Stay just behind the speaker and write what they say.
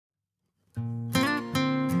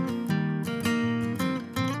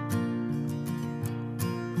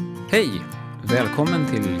Hej! Välkommen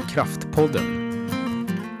till Kraftpodden.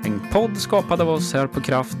 En podd skapad av oss här på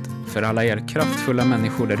Kraft för alla er kraftfulla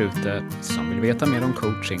människor där ute som vill veta mer om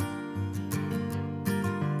coaching.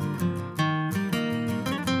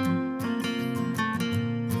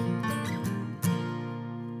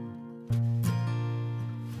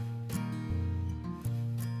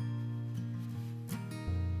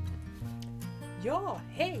 Ja,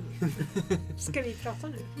 hej! Ska vi prata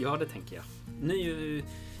nu? Ja, det tänker jag.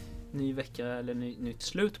 Ny vecka, eller nytt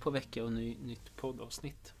slut på vecka och nytt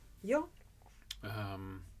poddavsnitt. Ja,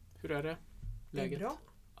 Hur är det? Läget? det är bra,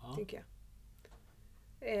 tycker jag.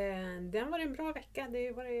 Den var en bra vecka.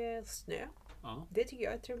 Det var snö. Ja, Det tycker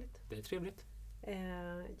jag är trevligt. det är trevligt.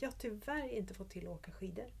 Jag har tyvärr inte fått till att åka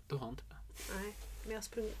skidor. Du har inte det? Nej, men jag har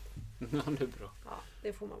sprungit. Ja, det är bra. Ja,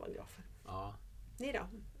 det får man vara glad för. Ja. Ni då?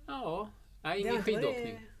 Ja, nej, Det ingen har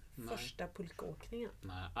skidåkning. varit första pulkaåkningen.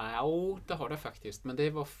 Nej, det har det faktiskt. Men det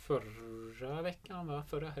var förra veckan, va?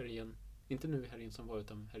 Förra helgen. Inte nu helgen som var,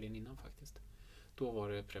 utan helgen innan faktiskt. Då var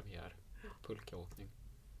det premiär. Pulkaåkning.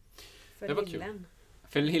 För Det var lillen.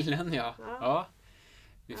 För lillen, ja. Ja.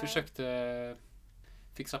 Vi Ja. försökte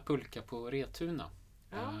fixa pulka på Retuna.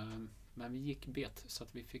 Ja. Men vi gick bet så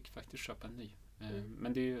att vi fick faktiskt köpa en ny. Mm.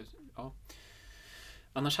 Men det är ju, ja.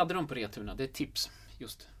 Annars hade de på Retuna, det är tips.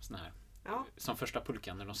 Just såna här. Ja. Som första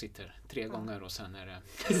pulkan när de sitter 3 gånger och sen är det...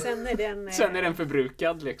 Sen är den... Sen är den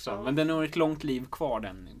förbrukad liksom. Ja. Men den har ett långt liv kvar,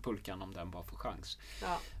 den pulkan, om den bara får chans.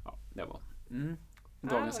 Ja. Ja, det var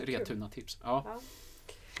dagens vad kul. Retuna-tips. Ja. Ja.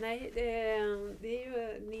 Nej, det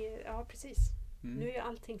är ju... Ja, precis. Mm. Nu är ju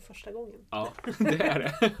allting första gången. Ja, det är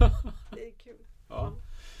det. Det är kul. Ja.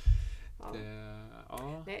 Ja.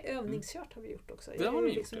 Ja. Nej, övningskört har vi gjort också. Det har ni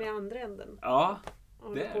gjort, liksom ja. i andra änden. Ja,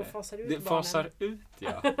 Och det det på är att fasar ut det barnen. fasar ut,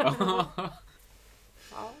 ja.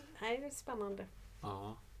 Ja, nej, det är spännande.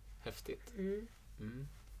 Ja, häftigt. Mm. Mm.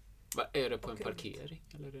 Vad är det på en Och parkering?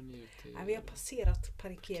 Eller är ni ute i... Ja, vi har passerat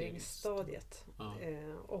parkeringsstadiet. Ja.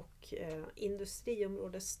 Och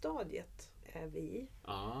industriområdesstadiet är vi.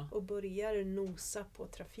 Ja, Och börjar nosa på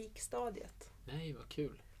trafikstadiet. nej, vad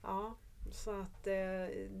kul. Ja, så att det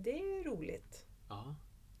är roligt. Ja,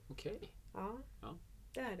 okej. Ja, Ja.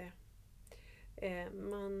 det är det.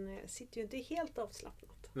 Man sitter ju inte helt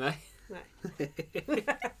avslappnat. Nej. Nej.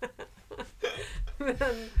 Men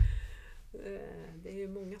det är ju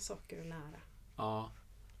många saker att lära. Ja.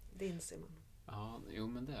 Det inser man. Ja, jo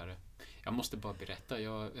men det är det. Jag måste bara berätta,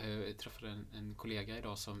 jag träffade en kollega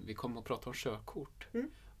idag som, vi kom och pratade om körkort.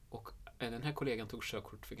 Mm. Och den här kollegan tog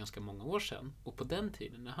körkort för ganska många år sedan. Och på den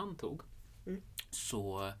tiden när han tog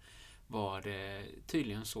så var det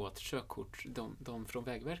tydligen så att körkort, de från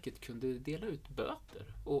Vägverket kunde dela ut böter.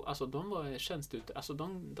 Och alltså de var tjänsteut, alltså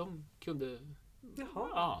de kunde... Jaha,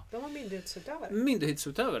 Ja. de var myndighetsutövare.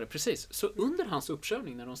 Myndighetsutövare, precis. Så under hans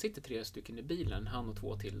uppkörning, när de sitter 3 stycken i bilen, han och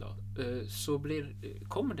 2 till då, så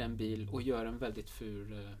kommer det en bil och gör en väldigt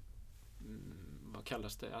ful, vad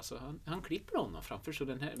kallas det? Alltså han klipper honom framför, så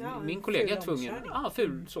den här, Ja, min en kollega ful är tvungen, omkörning.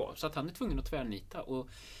 ful så att han är tvungen att tvärnita, och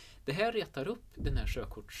det här retar upp den här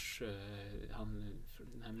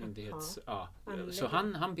den här myndighets... Ja. Så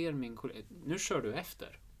han ber min kollega, nu kör du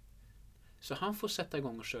efter. Så han får sätta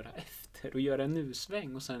igång och köra efter och göra en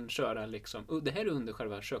nu-sväng och sen köra liksom, och det här är under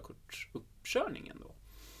själva körkortsuppkörningen då.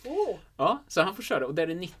 Ja, så han får köra, och där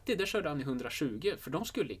är 90, där körde han i 120, för de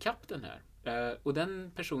skulle ikapp den här. Och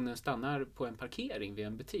den personen stannar på en parkering vid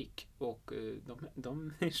en butik, och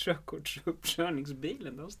de i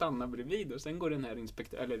körkortsuppkörningsbilen, de stannar bredvid, och sen går den här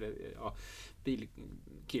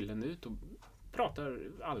bilkillen ut och pratar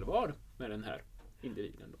allvar med den här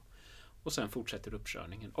individen då. Och sen fortsätter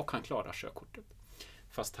uppkörningen, och han klarar körkortet.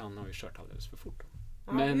 Fast han har ju kört alldeles för fort.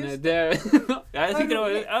 Ja, Men just jag tycker det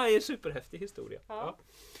var en superhäftig historia. Ja.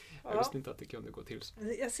 Jag visste inte att det kunde gå till så.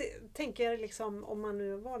 Jag tänker liksom, om man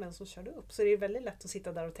nu var den som körde upp, så är det väldigt lätt att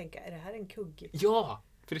sitta där och tänka, är det här en kugg? Ja,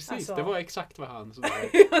 precis. Alltså- det var exakt vad han sa.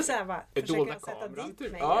 Och så här bara, Dolda försöka sätta kameran, dit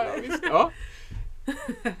typ. mig. Ja, eller? visst. Ja.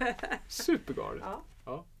 Supergalet. Ja.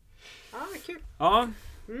 Ja. Ja, vad kul. Ja.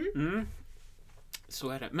 Mm. Mm. Så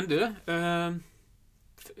är det. Men du,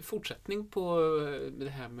 fortsättning på det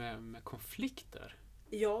här med konflikter.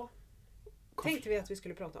 Ja, tänkte vi att vi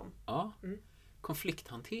skulle prata om. Ja. Mm.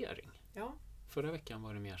 Konflikthantering. Ja. Förra veckan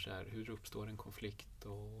var det mer så här, hur uppstår en konflikt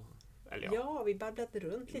och... Eller Ja, vi babblade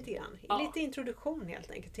runt lite grann. Ja. Lite introduktion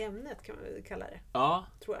helt enkelt till ämnet, kan man kalla det, Ja,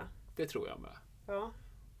 tror jag. det tror jag med. Ja,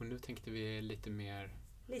 Och nu tänkte vi lite mer...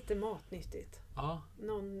 lite matnyttigt. Ja,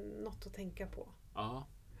 Något att tänka på. ja,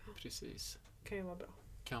 precis. Kan ju vara bra.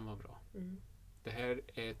 Kan vara bra. Mm. Det här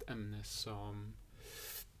är ett ämne som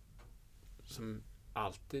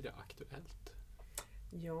alltid är aktuellt.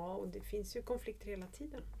 Ja, och det finns ju konflikter hela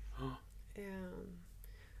tiden.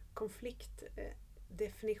 Konflikt,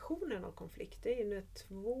 definitionen av konflikt är ju när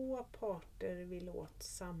två parter vill åt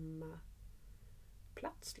samma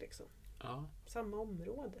plats liksom. Ja. Samma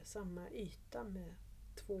område, samma yta med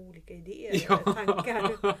två olika idéer eller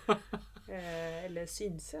tankar eller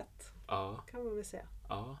synsätt kan man väl säga.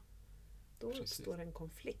 Ja. Då uppstår en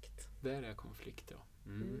konflikt. Där är konflikt, ja.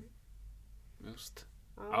 Just.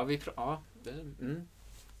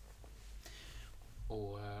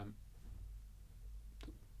 Och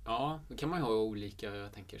då kan man ju ha olika,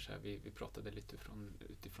 jag tänker så här, vi pratade lite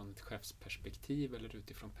utifrån ett chefsperspektiv eller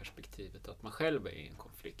utifrån perspektivet att man själv är i en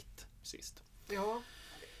konflikt sist. Ja,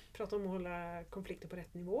 prata om att hålla konflikter på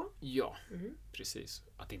rätt nivå. Ja, precis.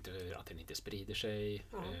 Att den inte sprider sig,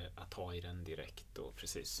 att ta i den direkt och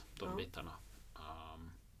precis de bitarna.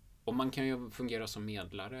 Och man kan ju fungera som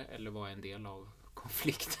medlare eller vara en del av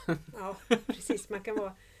konflikten. Ja, precis. Man kan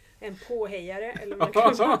vara en påhejare eller man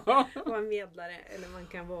kan vara en medlare eller man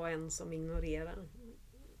kan vara en som ignorerar.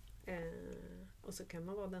 Och så kan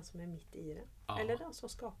man vara den som är mitt i det. Eller den som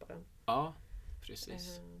skapar den. Ja,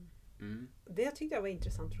 precis. Det tyckte jag var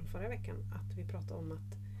intressant från förra veckan. Att vi pratade om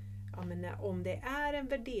att om det är en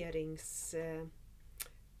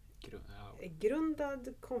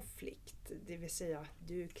värderingsgrundad konflikt. Det vill säga att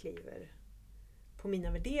du kliver på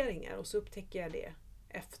mina värderingar och så upptäcker jag det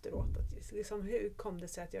efteråt. Att liksom, hur kom det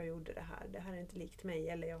sig att jag gjorde det här? Det här är inte likt mig.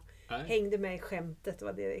 Eller jag hängde med i skämtet.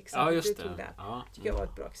 Var det exempel du tog där? Tycker jag var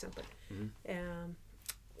ett bra exempel.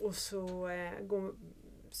 Och så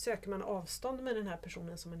söker man avstånd med den här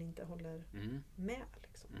personen som man inte håller med.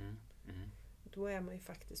 Liksom. Då är man ju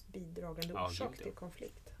faktiskt bidragande orsak till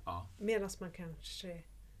konflikt. Medan man kanske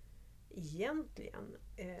egentligen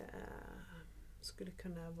skulle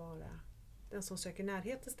kunna vara den som söker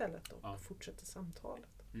närhet istället och fortsätter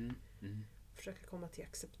samtalet. Försöka komma till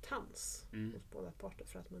acceptans hos båda parter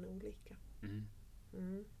för att man är olika.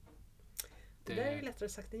 Det där är lättare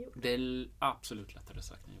sagt än gjort. Det är absolut lättare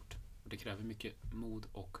sagt än gjort. Och det kräver mycket mod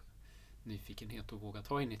och nyfikenhet och våga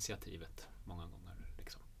ta initiativet många gånger.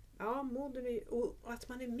 Liksom. Ja, mod och att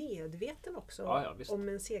man är medveten också om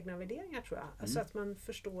ens egna värderingar tror jag. Alltså att man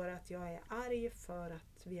förstår att jag är arg för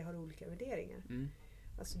att vi har olika värderingar.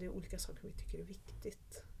 Alltså det är olika saker vi tycker är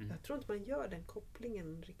viktigt. Jag tror inte man gör den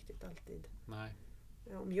kopplingen riktigt alltid. Nej.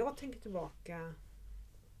 Om jag tänker tillbaka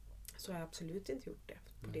så har jag absolut inte gjort det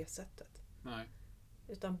på det sättet. Nej.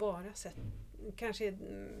 Utan bara sett, kanske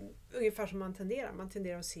ungefär som man tenderar. Man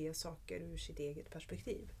tenderar att se saker ur sitt eget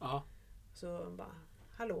perspektiv. Så bara,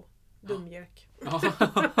 hallå, dumgök.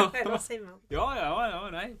 Eller vad säger man? Ja,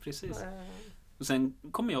 nej, precis. Och sen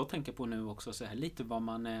kommer jag att tänka på nu också så här, lite vad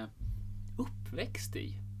man är uppväxt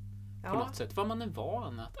i. På något sätt. Vad man är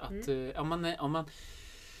van att om man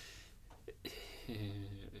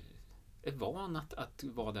är van att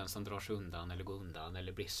vara den som drar sig undan eller går undan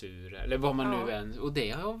eller blir sur eller vad man nu än. Och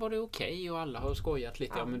det har varit okej och alla har skojat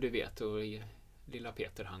lite. Ja men du vet, och lilla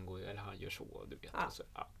Peter han gör så, du vet.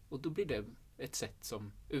 Och då blir det ett sätt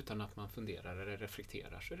som utan att man funderar eller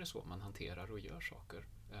reflekterar så är det så man hanterar och gör saker.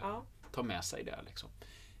 Ta med sig det liksom.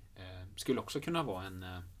 Skulle också kunna vara en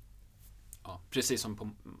precis som på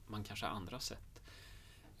man kanske andra sätt.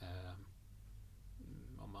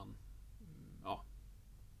 Om man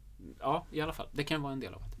i alla fall. Det kan vara en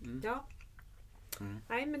del av det.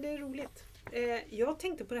 Nej, men det är roligt. Jag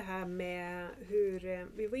tänkte på det här med hur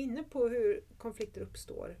vi var inne på hur konflikter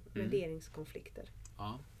uppstår. Värderingskonflikter.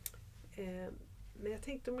 Men jag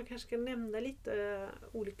tänkte om man kanske ska nämna lite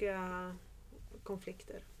olika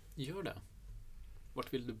konflikter. Gör det.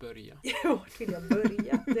 Vart vill du börja? Vart vill jag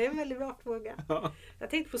börja? Det är en väldigt bra fråga. Jag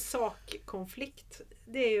tänkte på sakkonflikt.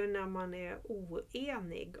 Det är ju när man är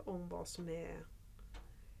oenig om vad som är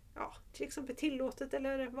till exempel tillåtet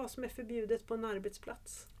eller vad som är förbjudet på en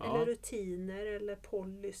arbetsplats. Eller rutiner eller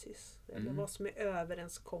policies. Eller vad som är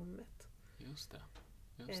överenskommet. Just det.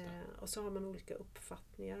 Och så har man olika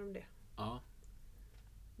uppfattningar om det.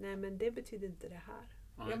 Nej, men det betyder inte det här.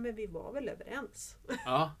 Ja, men vi var väl överens.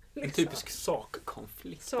 Ja, en typisk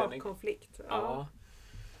sakkonflikt. Sakkonflikt,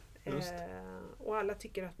 och alla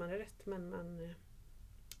tycker att man är rätt, men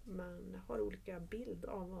man har olika bild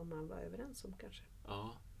av vad man var överens om kanske.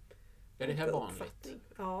 Är det här vanligt?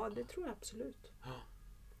 Ja, det tror jag absolut.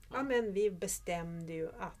 Ja, men vi bestämde ju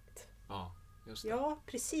att... Just det. Ja,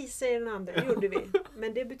 precis säger den andra. Det gjorde vi.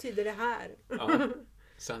 Men det betyder det här.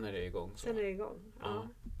 Sen är det igång.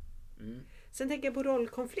 Sen tänker jag på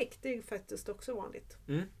rollkonflikt. Det är ju faktiskt också vanligt.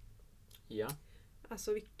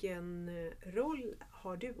 Alltså vilken roll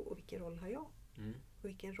har du och vilken roll har jag? Och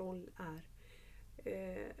vilken roll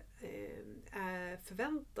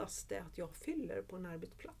förväntas det att jag fyller på en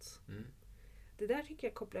arbetsplats? det där tycker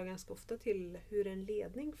jag kopplar ganska ofta till hur en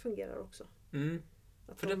ledning fungerar också.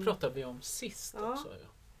 Att För det pratade vi om sist också.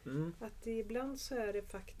 Ja. Att ibland så är det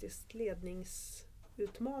faktiskt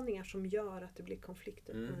ledningsutmaningar som gör att det blir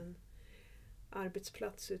konflikter på en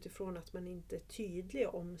arbetsplats utifrån att man inte är tydlig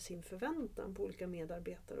om sin förväntan på olika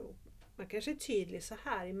medarbetare. Och man kanske är tydlig så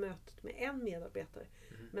här i mötet med en medarbetare.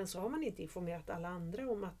 Men så har man inte informerat alla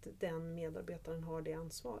andra om att den medarbetaren har det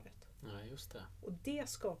ansvaret. Nej, just det. Och det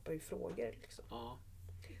skapar ju frågor. Liksom. Ja.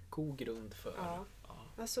 God grund för... Ja.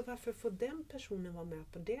 Alltså varför får den personen vara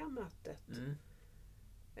med på det mötet?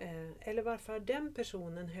 Eller varför har den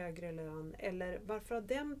personen högre lön? Eller varför har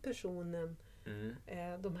den personen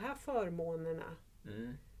de här förmånerna?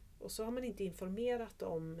 Och så har man inte informerat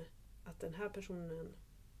om att den här personen,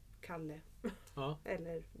 Kalle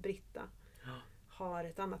eller Britta, har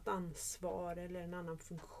ett annat ansvar eller en annan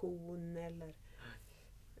funktion eller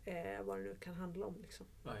vad det nu kan handla om. Liksom.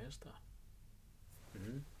 Ja, just det.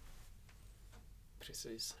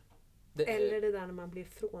 Precis. Eller det där när man blir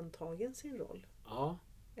fråntagen sin roll. Ja.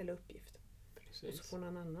 Eller uppgift. Precis. Och så får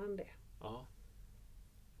någon annan det. Ja.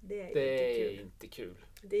 Det är inte kul.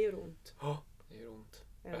 Det gör ont. Ja, det gör ont.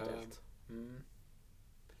 Eventuellt.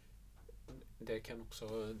 Det kan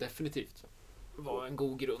också definitivt vara en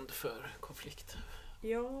god grund för konflikt.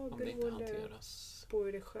 Ja, om det inte hanteras. På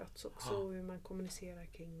hur det sköts också och hur man kommunicerar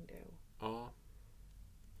kring det. Ja.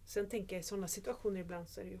 Sen tänker jag i sådana situationer ibland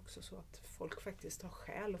så är det ju också så att folk faktiskt har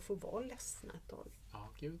skäl att få vara ledsna ett tag. Ja,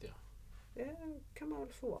 gud ja. Det kan man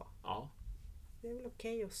väl få vara. Ja. Det är väl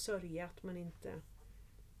okej att sörja att man inte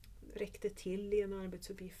räckte till i en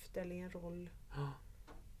arbetsuppgift eller i en roll. Ja.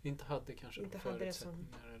 Inte hade kanske inte hade det som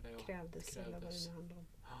krävdes eller vad det nu handlar om.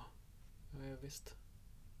 Ja, visst.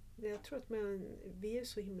 Jag tror att vi är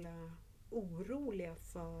så himla oroliga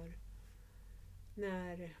för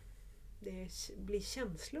när det blir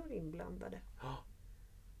känslor inblandade. Ja.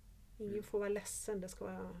 Ingen får vara ledsen, det ska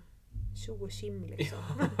vara tjo och kim liksom.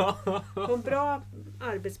 På en bra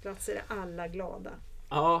arbetsplats är alla glada.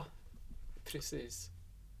 Ja, precis.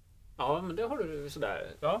 Ja, men det har du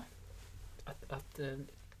sådär. Ja. Att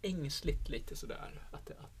ängsligt lite sådär. Att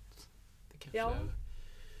det kanske... Ja.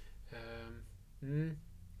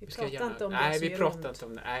 Vi pratar inte om det. Nej, vi pratar inte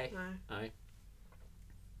om det. Nej.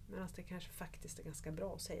 Men det kanske faktiskt är ganska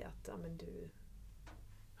bra att säga att det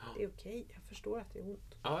är okej. Jag förstår att det är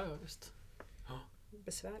ont. Ja, visst. Ja.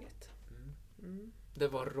 Besvärligt. Det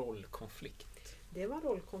var rollkonflikt.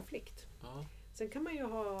 Ja. Sen kan man ju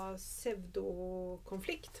ha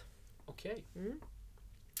pseudokonflikt. Okej.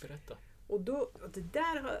 Berätta. Och det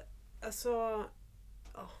där har, alltså,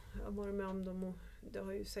 jag har varit med om dem och det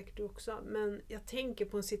har ju säkert du också. Men jag tänker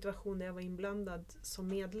på en situation där jag var inblandad som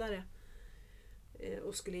medlare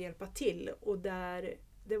och skulle hjälpa till. Och där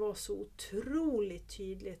det var så otroligt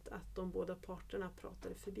tydligt att de båda parterna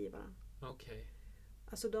pratade förbi varandra. Okej.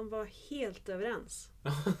 Alltså de var helt överens.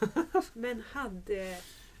 Men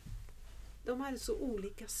de hade så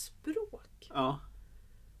olika språk. Ja.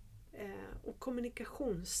 Och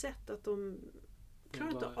kommunikationssätt att de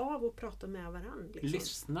klarade inte av att prata med varandra. Liksom.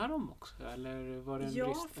 Lyssnar de också? Eller var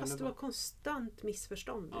det fast det var konstant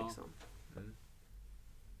missförstånd. Ja. Liksom.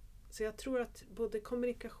 Så jag tror att både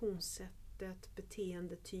kommunikationssättet,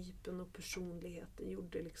 beteendetypen och personligheten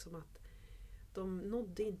gjorde liksom att de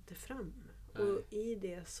nådde inte fram. Nej. Och i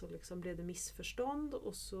det så liksom blev det missförstånd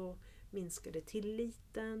och så minskade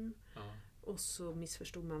tilliten. Ja. Och så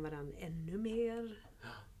missförstod man varandra ännu mer.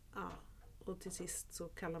 Ja. Och till sist så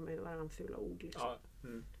kallar man ju varandra fula ord. Liksom. Ja.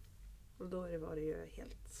 Och då var det ju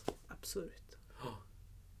helt absurt. Ja.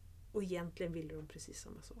 Och egentligen ville de precis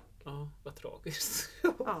samma sak. Ja, vad tragiskt.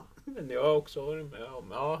 Ja. Men jag har också varit med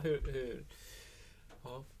om. Ja, hur?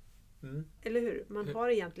 Ja. Eller hur? Man har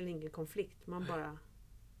egentligen ingen konflikt. Man bara...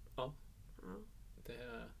 Ja.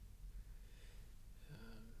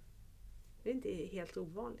 Det är inte helt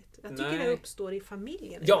ovanligt. Jag tycker det uppstår i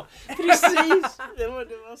familjen. Ja, precis! Det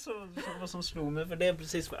var så vad som slog mig. För det är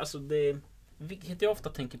precis... Alltså vilket jag ofta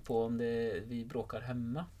tänker på om vi bråkar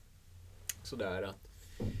hemma. Sådär att...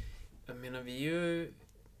 Jag menar, vi är ju...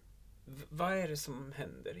 Vad är det som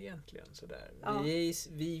händer egentligen? Sådär? Ja.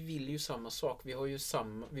 Vi vill ju samma sak. Vi har ju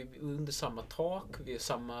vi är under samma tak. Vi är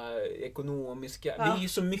samma ekonomiska... Ja. Vi är ju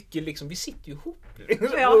så mycket liksom... Vi sitter ju ihop. Liksom.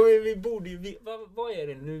 Ja. Och vi borde ju... Vad är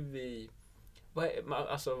det nu vi... Vad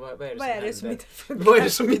är det som inte funkar? Vad är det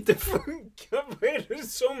som inte funkar? Vad är det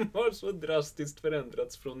som har så drastiskt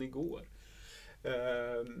förändrats från igår?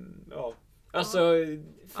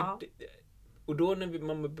 Och då när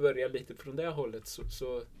man börjar lite från det hållet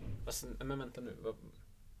så alltså, men vänta nu,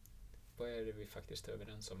 vad är det vi faktiskt är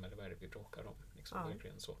överens om eller vad är det vi bråkar om? Liksom,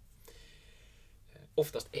 verkligen så.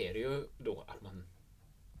 Oftast är det ju då att man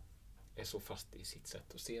är så fast i sitt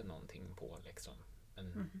sätt att se någonting på liksom.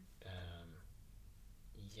 Men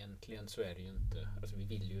egentligen så är det ju inte, alltså vi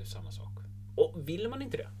vill ju samma sak. Och vill man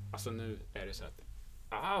inte det, alltså nu är det så att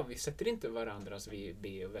vi sätter inte varandras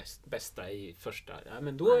B och bästa i första,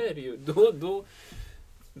 men då är det ju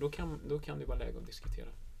då kan det vara läge att diskutera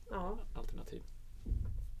alternativ.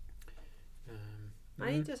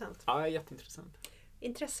 Intressant. Ja, jätteintressant.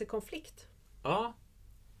 Intressekonflikt. Ja.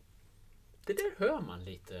 Det där hör man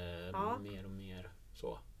lite mer och mer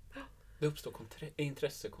så. Det uppstår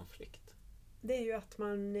intressekonflikt. Det är ju att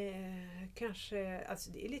man kanske,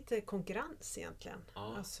 alltså det är lite konkurrens egentligen.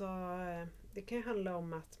 Ja. Alltså det kan ju handla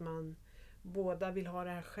om att man båda vill ha det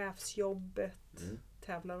här chefsjobbet,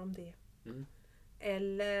 tävlar om det.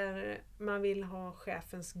 Eller man vill ha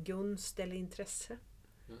chefens gunst eller intresse.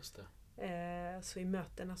 Just det. Så i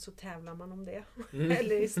mötena så tävlar man om det.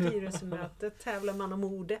 Eller i styrelsemötet tävlar man om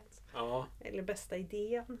ordet. Ja. Eller bästa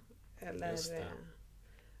idén. Eller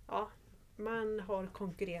man har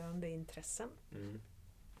konkurrerande intressen.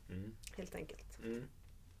 Helt enkelt.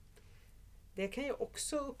 Det kan ju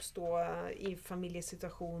också uppstå i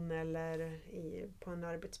familjesituation eller på en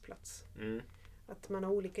arbetsplats. Att man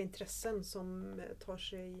har olika intressen som tar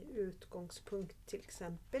sig utgångspunkt till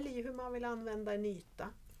exempel i hur man vill använda en yta.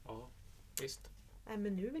 Ja, visst. Nej,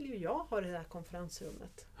 men nu vill ju jag ha det där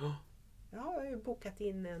konferensrummet. Jag har ju bokat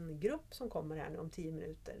in en grupp som kommer här nu om 10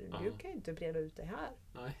 minuter. Du kan ju inte breda ut det här.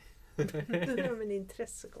 Nej. Det är en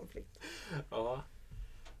intressekonflikt. Ja.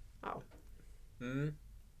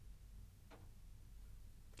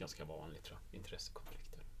 Ganska vanligt tror jag.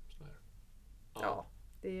 Intressekonflikter. Så här. Ja,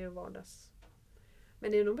 det är ju vardags.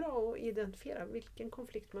 Men det är nog bra att identifiera vilken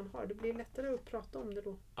konflikt man har. Det blir lättare att prata om det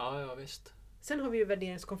då. Ja, visst. Sen har vi ju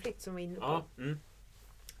värderingskonflikt som vi var inne på.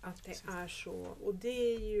 Att det är så. Och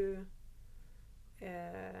det är ju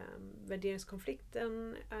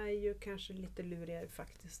värderingskonflikten är ju kanske lite lurigare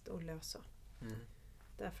faktiskt att lösa.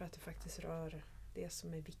 Därför att det faktiskt rör det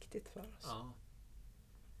som är viktigt för oss.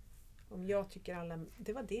 Om jag tycker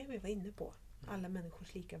det var det vi var inne på. Alla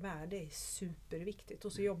människors lika värde är superviktigt.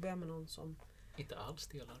 Och så jobbar jag med någon som inte alls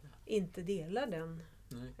delar det. Inte delar den.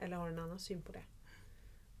 Nej. Eller har en annan syn på det.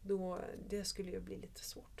 Då, det skulle ju bli lite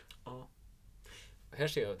svårt. Ja. Här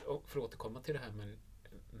ser jag, för att återkomma till det här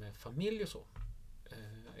med familj och så.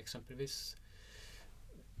 Exempelvis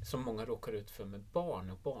som många råkar ut för med barn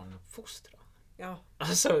och barnuppfostran. Ja.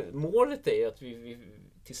 Alltså målet är att vi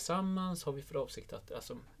tillsammans har vi för avsikt att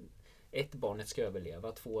barnet ska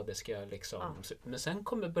överleva, 2 det ska liksom... Men sen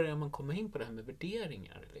börjar man komma in på det här med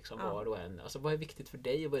värderingar. Liksom, var och en. Alltså vad är viktigt för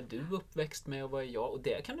dig och vad är du uppväxt med och vad är jag? Och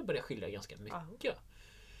det kan det börja skilja ganska mycket.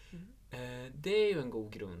 Det är ju en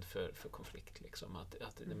god grund för konflikt. Liksom,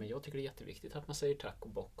 men jag tycker det är jätteviktigt att man säger tack och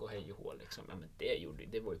bock och hej och hå. Liksom. Ja, men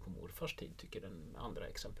det var ju på morfars tid, tycker den andra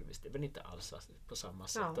exempelvis. Det är väl inte alls på samma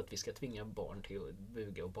sätt att vi ska tvinga barn till att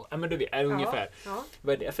buga och bocka. Ja, men du vet, ungefär.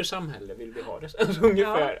 Vad är det för samhälle vill vi ha det? Alltså,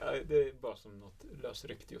 ungefär. Det är bara som något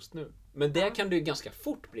lösryckt just nu. Men det kan det ju ganska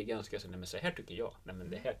fort bli ganska så, nej men så här tycker jag. Nej men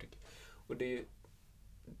det här tycker jag. Och det är ju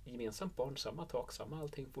gemensamt barn, samma tak, samma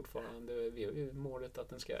allting fortfarande. Vi har ju målet att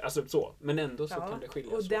den ska... Alltså så, men ändå så kan det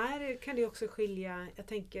skilja. Och där kan det också skilja, jag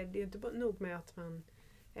tänker, det är inte nog med att man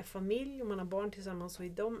är familj och man har barn tillsammans och i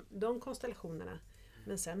de konstellationerna.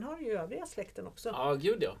 Men sen har du ju övriga släkten också. Ja,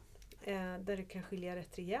 gud ja. Där det kan skilja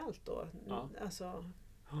rätt rejält då. Alltså,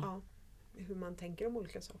 hur man tänker om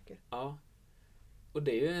olika saker. Ja. Och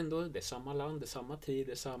det är ju ändå, det är samma land, det är samma tid,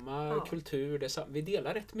 det är samma kultur, vi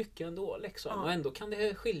delar rätt mycket ändå liksom. Och ändå kan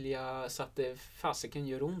det skilja så att det fasiken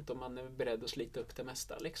gör ont om man är beredd att slita upp det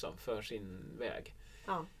mesta liksom för sin väg.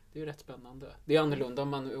 Det är ju rätt spännande. Det är annorlunda om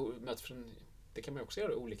man möts från, det kan man också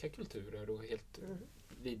göra, olika kulturer och helt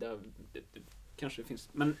vida, det kanske finns,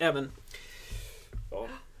 men även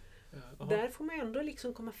där får man ju ändå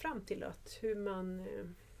liksom komma fram till att hur man...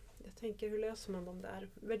 Jag tänker, hur löser man dem där?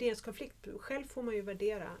 Värderingskonflikt, själv får man ju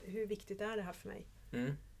värdera. Hur viktigt är det här för mig?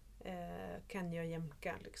 Kan jag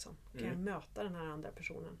jämka liksom? Kan jag möta den här andra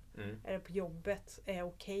personen? Är det på jobbet? Är jag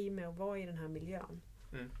okej med att vara i den här miljön?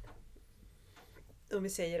 Om vi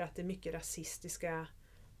säger att det är mycket rasistiska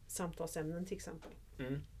samtalsämnen till exempel.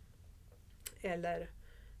 Eller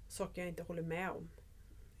saker jag inte håller med om.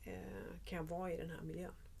 Kan jag vara i den här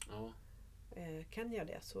miljön? Kan jag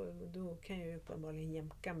det så då kan jag ju uppenbarligen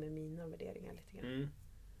jämka med mina värderingar lite grann.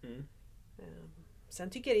 Sen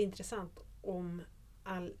tycker jag det är intressant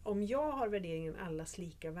om jag har värderingen allas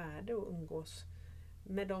lika värde och umgås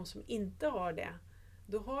med de som inte har det,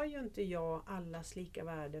 då har ju inte jag allas lika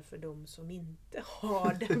värde för de som inte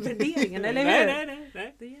har den värderingen, eller hur?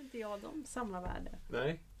 Nej. Det är ju inte jag de samma värde.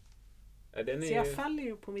 Nej. Den är... Så jag faller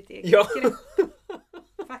ju på mitt eget Ja. grepp.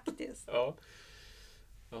 Faktiskt. Ja.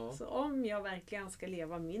 Ja. Så om jag verkligen ska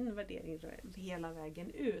leva min värdering hela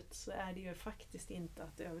vägen ut så är det ju faktiskt inte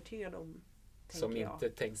att övertyga dem Som inte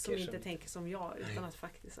tänker som jag utan att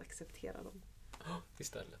faktiskt acceptera dem.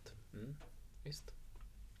 Istället. Visst.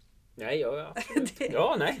 Nej, ja. Det-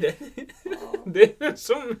 Ja, nej. Det, Ja. det är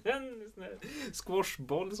som en sån här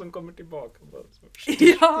squashboll som kommer tillbaka. Ja,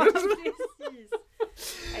 precis.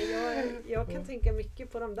 Jag kan tänka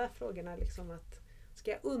mycket på de där frågorna. Liksom att,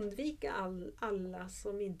 ska jag undvika alla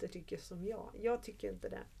som inte tycker som jag? Jag tycker inte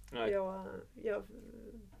det. Nej.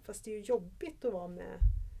 Fast det är ju jobbigt att vara med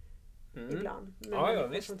ibland. Med Ja, människor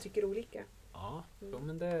visst. som tycker olika. Ja, jo,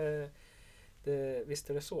 men det visst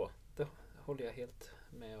är det så. Det håller jag helt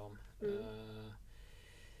med om.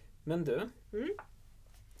 Men du.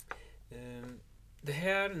 Det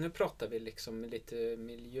här, nu pratar vi liksom lite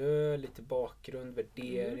miljö, lite bakgrund,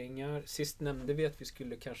 värderingar. Sist nämnde vi att vi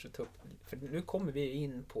skulle kanske ta upp, för nu kommer vi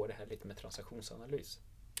in på det här lite med transaktionsanalys.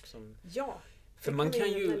 Ja, För man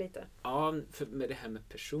kan ju, lite. ja, för med det här med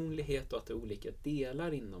personlighet och att det är olika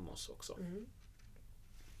delar inom oss också.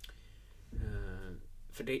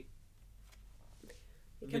 För det...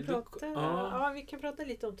 Vi kan prata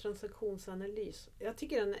lite om transaktionsanalys. Jag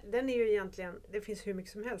tycker den är ju egentligen, det finns hur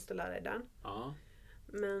mycket som helst att lära i den. Ja.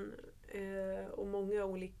 Men, och många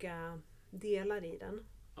olika delar i den.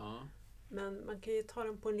 Ja. Men man kan ju ta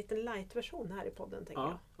den på en liten light-version här i podden, tänker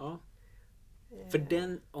jag. Ja. För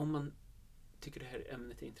den, om man tycker det här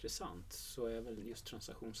ämnet är intressant så är väl just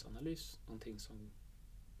transaktionsanalys någonting som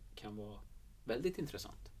kan vara väldigt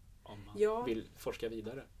intressant om man vill forska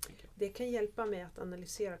vidare. Tänker jag. Det kan hjälpa mig att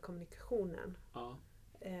analysera kommunikationen. Ja.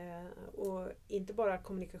 Och inte bara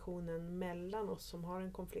kommunikationen mellan oss som har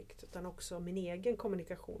en konflikt utan också min egen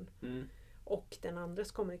kommunikation och den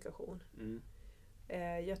andres kommunikation.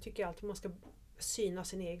 Jag tycker alltid man ska syna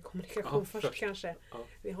sin egen kommunikation först kanske. Ja.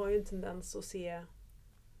 Vi har ju en tendens att se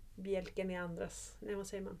bjälken i andras, nej vad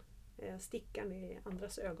säger man, stickan i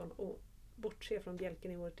andras ögon och bortse från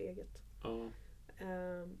bjälken i vårt eget. Ja.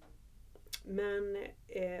 Men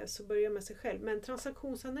så börjar med sig själv. Men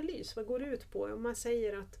transaktionsanalys, vad går det ut på? Om man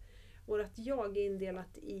säger att vårt jag är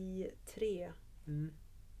indelat i 3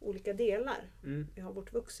 olika delar. Vi har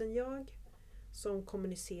vårt vuxen-jag som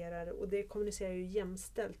kommunicerar, och det kommunicerar ju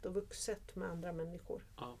jämställt och vuxet med andra människor.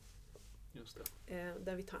 Ja, just det.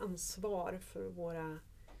 Där vi tar ansvar för våra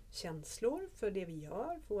känslor, för det vi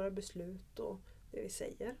gör, för våra beslut och det vi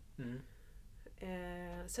säger.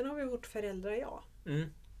 Sen har vi vårt föräldrar-jag.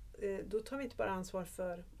 Då tar vi inte bara ansvar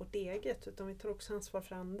för vårt eget utan vi tar också ansvar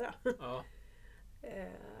för andra. Ja.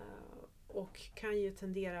 Och kan ju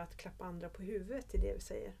tendera att klappa andra på huvudet i det vi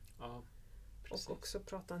säger. Ja, precis. Och också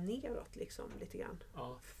prata neråt liksom lite grann.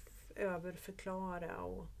 Ja. Överförklara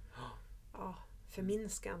och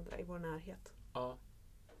förminska andra i vår närhet. Ja.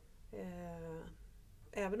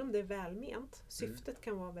 Även om det är välment. Syftet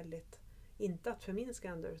kan vara väldigt, inte att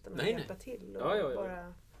förminska andra utan att hjälpa till. Och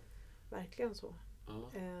bara verkligen så.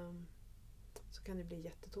 Ja. Så kan det bli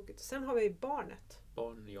jättetokigt. Sen har vi barnet.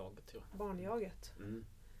 Barnjaget, ja. Barnjaget.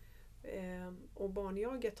 Och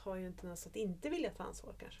barnjaget har ju en tendens att inte vilja ta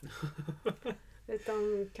ansvar kanske.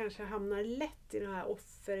 Utan kanske hamnar lätt i den här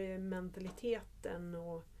offermentaliteten.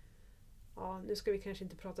 Och, nu ska vi kanske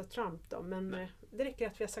inte prata Trump då, men det räcker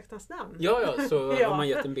att vi har sagt hans namn. Ja, så har man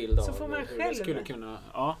gett en bild av så får man hur själv det skulle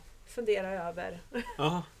kunna... fundera över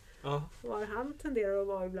var han tenderar att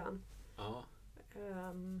vara ibland. Ja.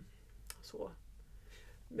 Så.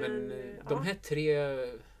 Men de här 3,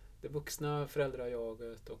 det vuxna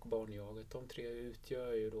föräldrajaget och barnjaget, de 3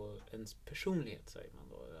 utgör ju då ens personlighet, säger man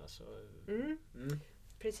då. Alltså,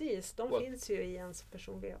 Precis, de finns ju i ens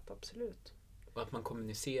personlighet, absolut. Och att man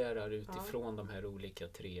kommunicerar utifrån de här olika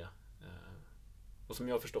 3. Och som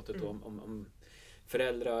jag har förstått det då, om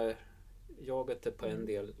föräldrajaget är på en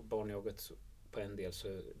del och barnjaget på en del, så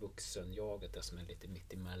är vuxenjaget det som är lite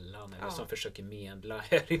mitt emellan. Eller som försöker medla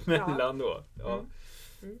här emellan då. Ja.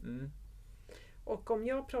 Och om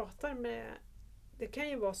jag pratar med, det kan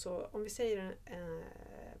ju vara så, om vi säger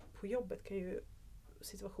på jobbet kan ju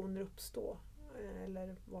situationer uppstå.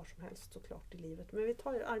 Eller var som helst såklart i livet. Men vi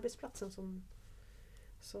tar ju arbetsplatsen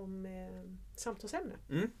som samtalsämne.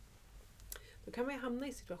 Då kan man ju hamna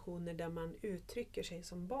i situationer där man uttrycker sig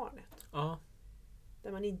som barnet. Ja.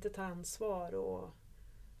 Där man inte tar ansvar och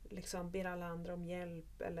liksom ber alla andra om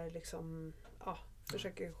hjälp eller liksom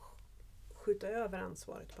försöker skjuta över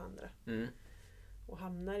ansvaret på andra. Och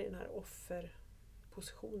hamnar i den här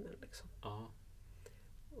offerpositionen liksom. Ja.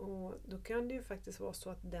 Och då kan det ju faktiskt vara så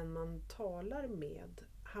att den man talar med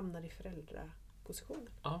hamnar i föräldrapositionen.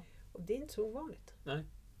 Ja. Och det är inte så ovanligt. Nej.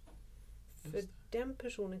 För den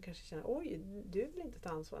personen kanske känner, oj, du vill inte ta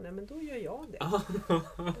ansvar. Nej, men då gör jag det.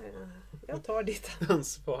 Jag tar ditt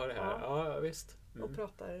ansvar här. Ja, visst. Och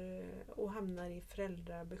pratar och hamnar i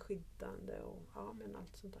föräldrabeskyddande och men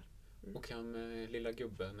allt sånt där. Och kan lilla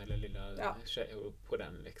gubben eller lilla tjej upp på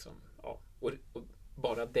den liksom. Ja. Och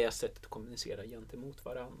bara det sättet att kommunicera gentemot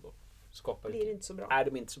varandra skapar blir inte så bra. Nej,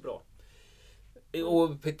 det blir inte så bra.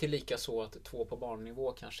 Och tillika så att 2 på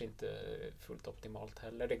barnnivå kanske inte är fullt optimalt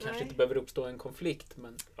heller. Det kanske inte behöver uppstå en konflikt,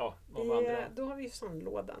 men andra. Då har vi ju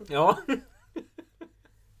sandlådan. Ja.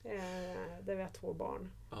 Där vi har 2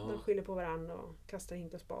 barn. De skyller på varandra och kastar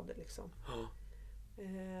hink och spade liksom.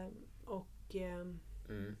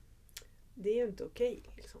 Det är ju inte okej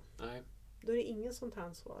liksom. Nej. Då är det ingen som tar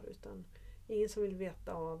ansvar, utan ingen som vill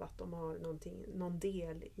veta av att de har någon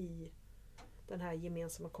del i den här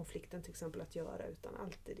gemensamma konflikten till exempel att göra, utan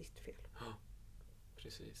allt är ditt fel. Ja,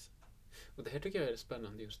 precis. Och det här tycker jag är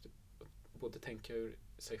spännande, just både tänka ur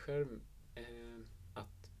sig själv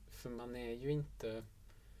för man är ju inte,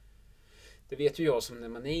 det vet ju jag som när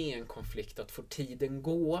man är i en konflikt, att får tiden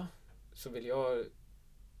gå så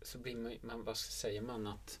blir man, vad säger man,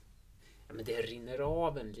 att men det rinner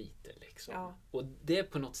av en lite liksom. Ja. Och det är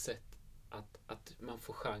på något sätt att man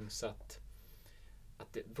får chans att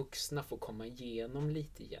vuxna får komma igenom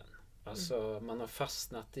lite igen. Alltså man har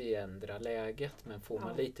fastnat i ändra läget, men får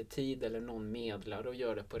man lite tid eller någon medlare och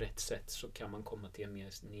gör det på rätt sätt, så kan man komma till en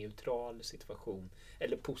mer neutral situation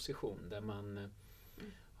eller position där man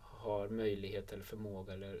har möjlighet eller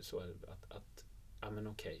förmåga eller så att men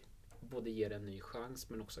okej, både ge det en ny chans,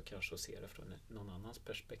 men också kanske se det från någon annans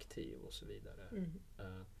perspektiv och så vidare.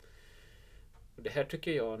 Och det här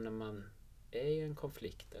tycker jag, när man är i en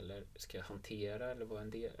konflikt eller ska hantera eller vara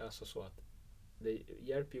en del, alltså så att det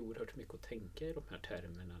hjälper ju oerhört mycket att tänka i de här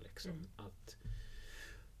termerna liksom. Att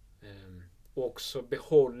också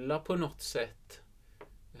behålla på något sätt,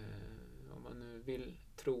 om man nu vill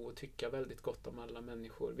tro och tycka väldigt gott om alla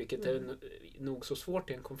människor, vilket är nog så svårt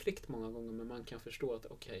i en konflikt många gånger, men man kan förstå att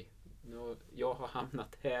okej, jag har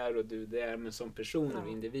hamnat här och du där, men som personer och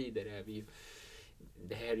individer är vi ju,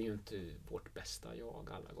 det här är ju inte vårt bästa jag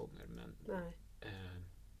alla gånger, men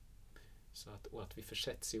så att vi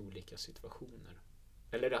försätts i olika situationer,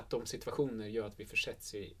 eller att de situationer gör att vi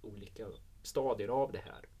försätts i olika stadier av det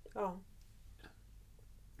här.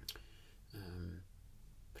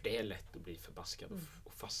 För det är lätt att bli förbaskad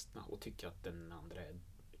och fastna och tycka att den andra är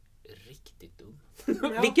riktigt dum.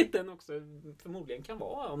 Vilket den också förmodligen kan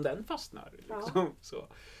vara om den fastnar. Liksom. Så.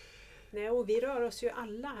 Nej, och vi rör oss ju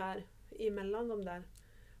alla här emellan de där.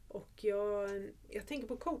 Och jag tänker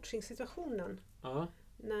på coachingsituationen.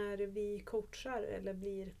 När vi coachar eller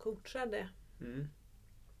blir coachade.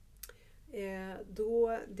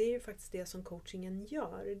 Då, det är ju faktiskt det som coachingen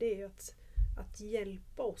gör. Det är ju att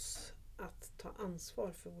hjälpa oss att ta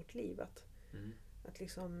ansvar för vårt liv. Att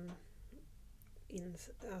liksom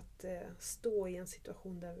att stå i en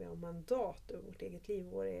situation där vi har mandat över vårt eget liv,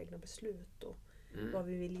 våra egna beslut och vad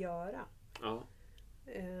vi vill göra.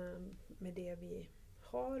 Med det vi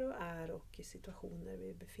har och är och i situationer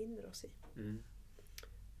vi befinner oss i.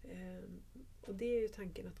 Och det är ju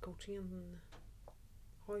tanken att coachingen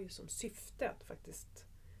har ju som syfte att faktiskt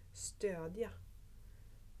stödja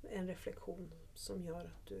en reflektion som gör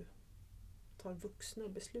att du tar vuxna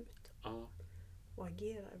beslut och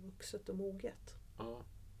agerar vuxet och moget.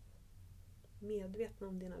 Medvetna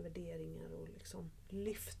om dina värderingar och liksom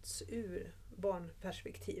lyfts ur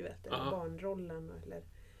barnperspektivet eller barnrollen, eller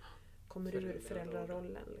kommer ur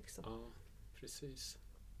föräldrarollen liksom. Ja, precis.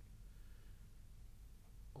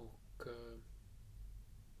 Och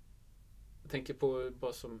jag tänker på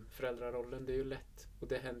bara som föräldrarollen, det är ju lätt, och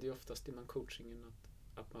det händer ju oftast inom coachingen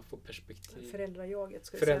att man får perspektiv. Föräldrajaget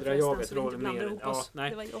ska Föräldrajaget, rollen mer.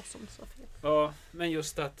 Det var jag som sa fel. Ja, men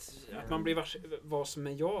just att man blir vad som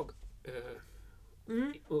är jag.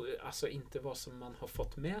 Och alltså inte vad som man har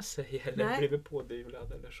fått med sig eller blivit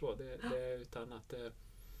pådyvlad eller så. Utan att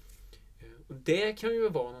och det kan ju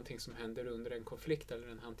vara någonting som händer under en konflikt eller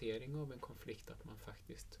en hantering av en konflikt, att man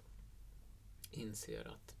faktiskt inser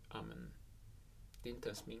att det är inte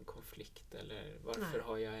ens min konflikt, eller varför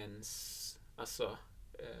har jag ens, alltså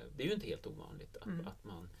det är ju inte helt ovanligt att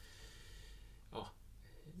man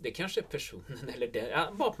det kanske är personen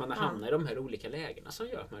eller bara att man hamnar i de här olika lägena som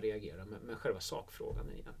gör att man reagerar med själva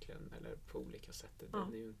sakfrågan egentligen, eller på olika sätt.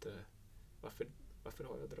 Den är ju inte, varför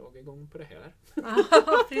har jag dragit igång på det här?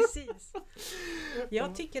 Precis.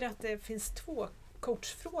 Jag tycker att det finns 2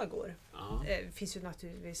 coachfrågor. Det finns ju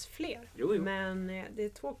naturligtvis fler. Jo. Men det är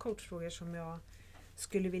 2 coachfrågor som jag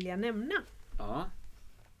skulle vilja nämna.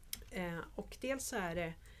 Och dels så är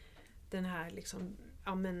det den här liksom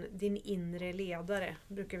din inre ledare,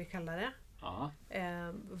 brukar vi kalla det. Ja.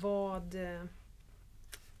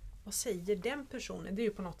 Vad säger den personen? Det är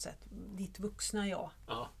ju på något sätt ditt vuxna jag.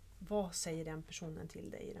 Ja. Vad säger den personen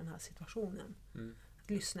till dig i den här situationen? Att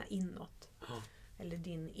lyssna inåt. Ja. Eller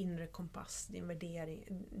din inre kompass,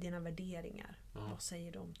 dina värderingar. Ja. Vad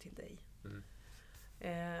säger de till dig?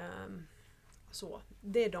 Så,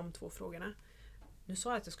 det är de 2 frågorna. Nu sa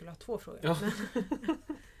jag att jag skulle ha 2 frågor. Ja.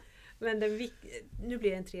 Men nu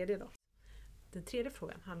blir det en tredje då. Den tredje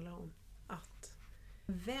frågan handlar om att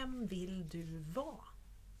vem vill du vara?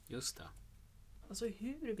 Just det. Alltså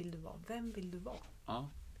hur vill du vara? Vem vill du vara? Ja.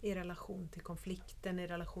 I relation till konflikten, i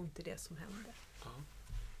relation till det som händer. Ja.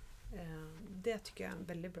 Det tycker jag är en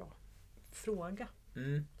väldigt bra fråga.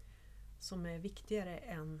 Som är viktigare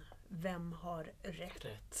än vem har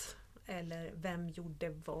rätt. Eller vem gjorde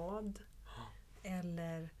vad.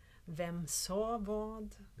 Eller vem sa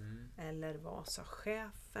vad. Eller vad sa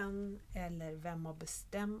chefen. Eller vem har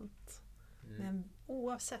bestämt. Men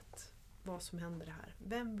oavsett vad som händer här.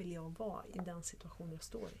 Vem vill jag vara i den situation jag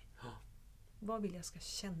står i? Vad vill jag ska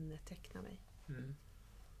känneteckna mig?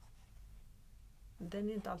 Den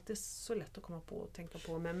är inte alltid så lätt att komma på och tänka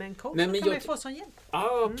på. Men en coach kan man få som hjälp.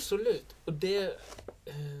 Ja, absolut. Och det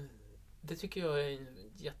tycker jag är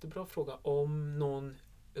en jättebra fråga. Om någon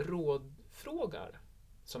rådfrågar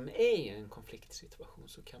som är i en konfliktsituation,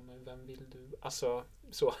 så kan man, vem vill du? Alltså,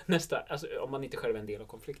 så nästa, alltså, om man inte själv är en del av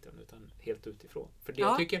konflikten utan helt utifrån. För det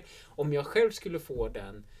jag tycker, om jag själv skulle få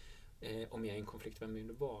den, om jag är i en konflikt, vem vill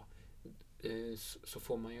du vara? Så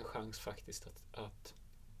får man ju en chans faktiskt att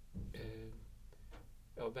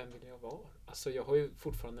vem vill jag vara? Alltså jag har ju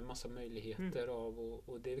fortfarande en massa möjligheter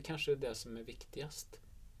och det är kanske det som är viktigast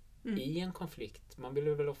i en konflikt. Man vill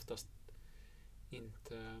ju väl oftast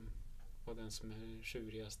inte vara den som är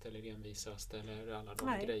tjurigast eller envisast eller alla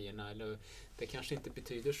de grejerna. Eller, det kanske inte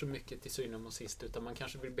betyder så mycket till syvende och sist, utan man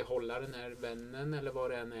kanske vill behålla den här vännen eller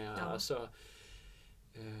vad det än är. Alltså,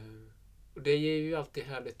 och det är ju alltid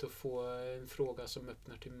härligt att få en fråga som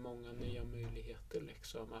öppnar till många nya möjligheter.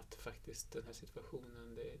 Liksom. Att faktiskt den här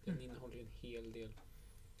situationen, den innehåller en hel del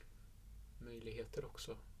möjligheter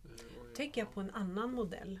också. Tänker jag på en annan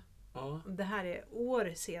modell. Ja. Det här är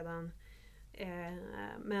år sedan.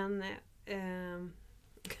 Men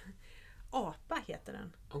APA heter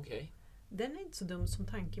den. Okay. Den är inte så dum som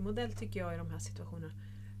tankemodell tycker jag i de här situationerna.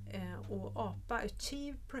 Och APA,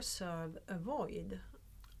 Achieve, Preserve, Avoid.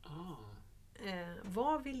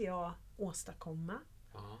 Vad vill jag åstadkomma?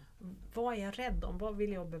 Vad är jag rädd om? Vad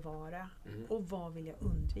vill jag bevara? Och vad vill jag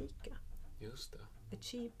undvika? Just det.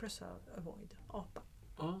 Achieve, Preserve, Avoid. APA.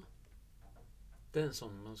 Ja. Det är en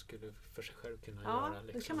sån man skulle för sig själv kunna göra.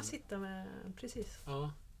 Ja, det kan man sitta med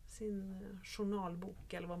sin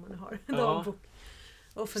journalbok eller vad man nu har. Dagbok.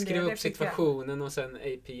 Och skriva upp situationen och sen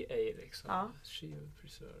APA liksom. Achieve,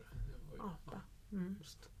 Preserve, Avoid. APA.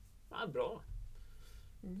 Just. Ja, bra.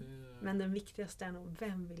 Men den viktigaste är nog,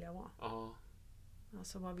 vem vill jag vara? Ja.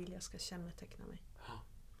 Alltså vad vill jag ska känneteckna mig?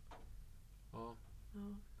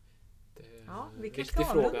 Vi kanske ska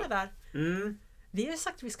avrunda där. Vi har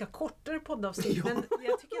sagt att vi ska ha kortare poddavsnitt, men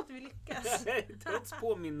jag tycker inte vi lyckas. Trots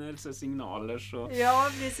påminnelsesignaler så... Ja,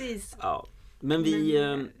 precis. Ja. Men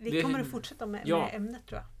vi kommer att fortsätta med ämnet,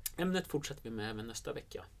 tror jag. Ämnet fortsätter vi med även nästa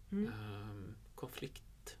vecka.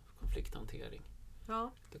 Konflikthantering.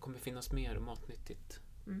 Ja. Det kommer finnas mer matnyttigt.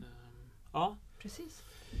 Ja, precis.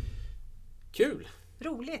 Kul!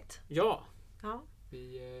 Roligt! Ja.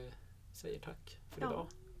 Vi säger tack för idag.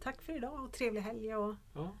 Tack för idag och trevlig helg. Och...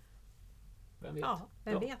 Vem vet?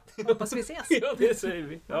 Vem vet? Hoppas vi ses. Ja, det säger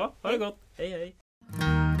vi. Ja, ha det gott. Hej, hej.